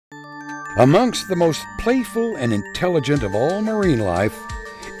Amongst the most playful and intelligent of all marine life,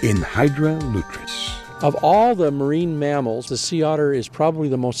 Enhydra lutris. Of all the marine mammals, the sea otter is probably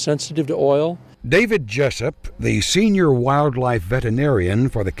the most sensitive to oil. David Jessup, the senior wildlife veterinarian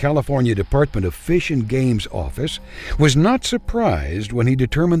for the California Department of Fish and Game's office, was not surprised when he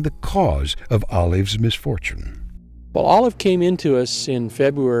determined the cause of Olive's misfortune. Well, Olive came into us in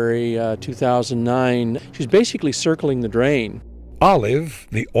February 2009. She was basically circling the drain. Olive,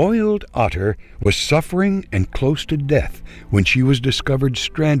 the oiled otter, was suffering and close to death when she was discovered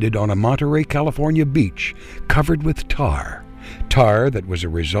stranded on a Monterey, California beach covered with tar that was a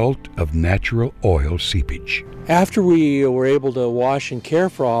result of natural oil seepage. After we were able to wash and care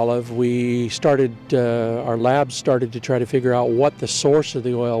for Olive, our labs started to try to figure out what the source of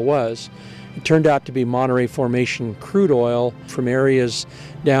the oil was. It turned out to be Monterey Formation crude oil from areas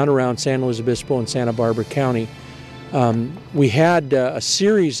down around San Luis Obispo and Santa Barbara County. We had a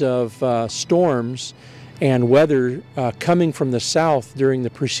series of storms and weather coming from the south during the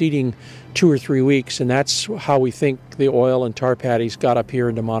preceding 2 or 3 weeks, and that's how we think the oil and tar patties got up here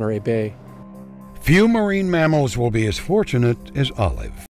into Monterey Bay. Few marine mammals will be as fortunate as Olive.